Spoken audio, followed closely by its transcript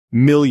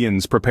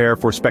Millions prepare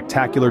for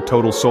spectacular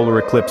total solar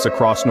eclipse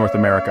across North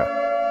America.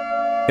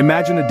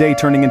 Imagine a day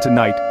turning into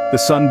night, the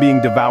sun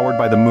being devoured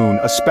by the moon,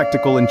 a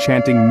spectacle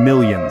enchanting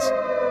millions.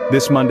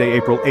 This Monday,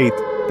 April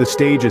 8th, the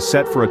stage is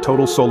set for a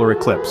total solar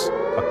eclipse,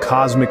 a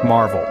cosmic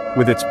marvel,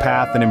 with its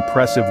path an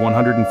impressive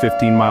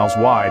 115 miles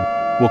wide,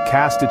 will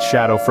cast its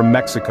shadow from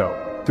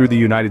Mexico, through the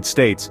United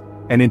States,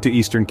 and into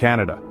eastern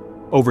Canada.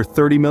 Over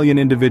 30 million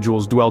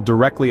individuals dwell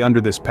directly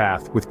under this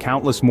path, with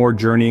countless more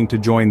journeying to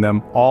join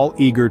them, all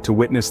eager to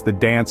witness the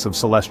dance of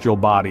celestial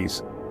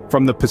bodies.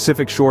 From the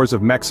Pacific shores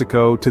of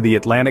Mexico to the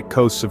Atlantic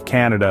coasts of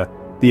Canada,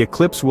 the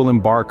eclipse will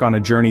embark on a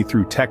journey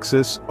through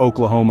Texas,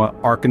 Oklahoma,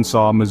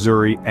 Arkansas,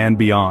 Missouri, and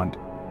beyond.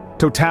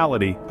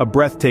 Totality, a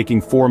breathtaking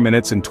 4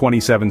 minutes and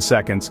 27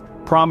 seconds,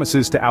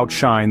 promises to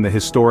outshine the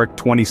historic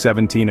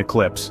 2017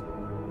 eclipse.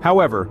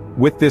 However,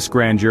 with this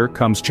grandeur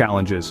comes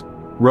challenges.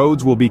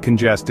 Roads will be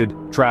congested,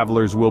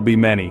 travelers will be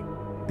many.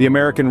 The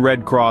American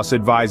Red Cross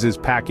advises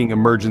packing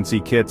emergency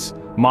kits,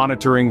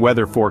 monitoring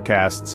weather forecasts,